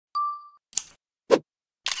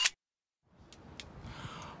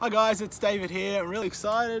Hi guys, it's David here. I'm really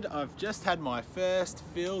excited. I've just had my first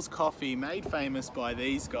Phil's coffee made famous by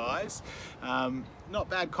these guys. Not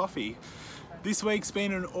bad coffee. This week's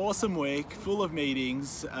been an awesome week, full of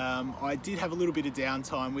meetings. I did have a little bit of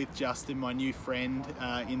downtime with Justin, my new friend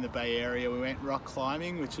in the Bay Area. We went rock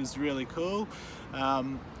climbing, which was really cool.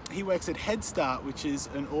 He works at Head Start, which is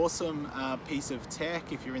an awesome piece of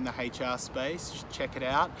tech. If you're in the HR space, you should check it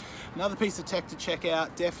out. Another piece of tech to check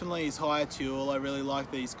out definitely is HireTool. I really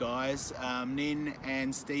like these guys. Nin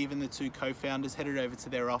and Steven, the two co-founders, headed over to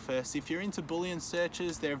their office. If you're into Boolean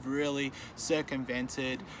searches, they've really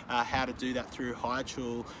circumvented how to do that through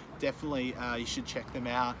HireTool. Definitely you should check them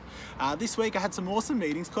out. This week I had some awesome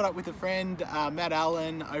meetings. Caught up with a friend, Matt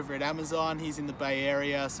Allen, over at Amazon. He's in the Bay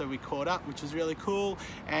Area, so we caught up, which was really cool.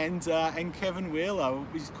 And Kevin Wheeler,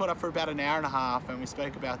 we caught up for about an hour and a half, and we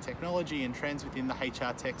spoke about technology and trends within the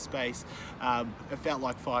HR tech space. It felt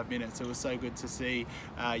like 5 minutes. It was so good to see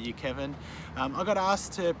you, Kevin. I got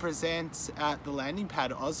asked to present at the Landing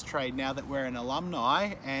Pad Austrade now that we're an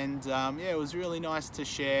alumni, and yeah, it was really nice to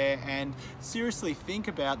share and seriously think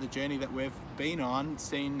about the journey that we've been on,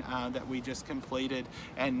 seen that we just completed,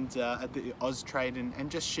 and at the Austrade, and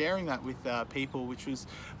just sharing that with people, which was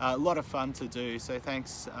a lot of fun to do. So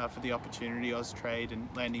thanks for the opportunity, Austrade and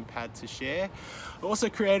Landing Pad, to share. I also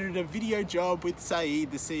created a video job with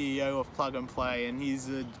Saeed, the CEO of Plug and Play, and he's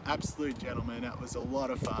an absolute gentleman. That was a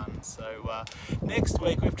lot of fun. So next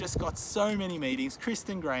week we've just got so many meetings.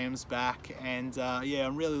 Kristen Graham's back, and yeah,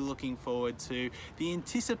 I'm really looking forward to the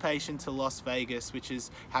anticipation to Las Vegas, which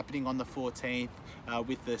is happening on the 14th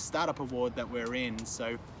with the Startup Award that we're in.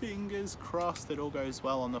 So fingers crossed it all goes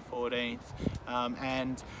well on the 14th.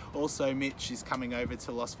 And also Mitch is coming over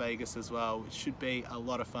to Las Vegas as well, which should be a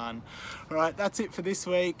lot of fun. All right, that's it for this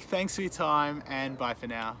week. Thanks for your time, and bye for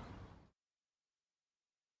now.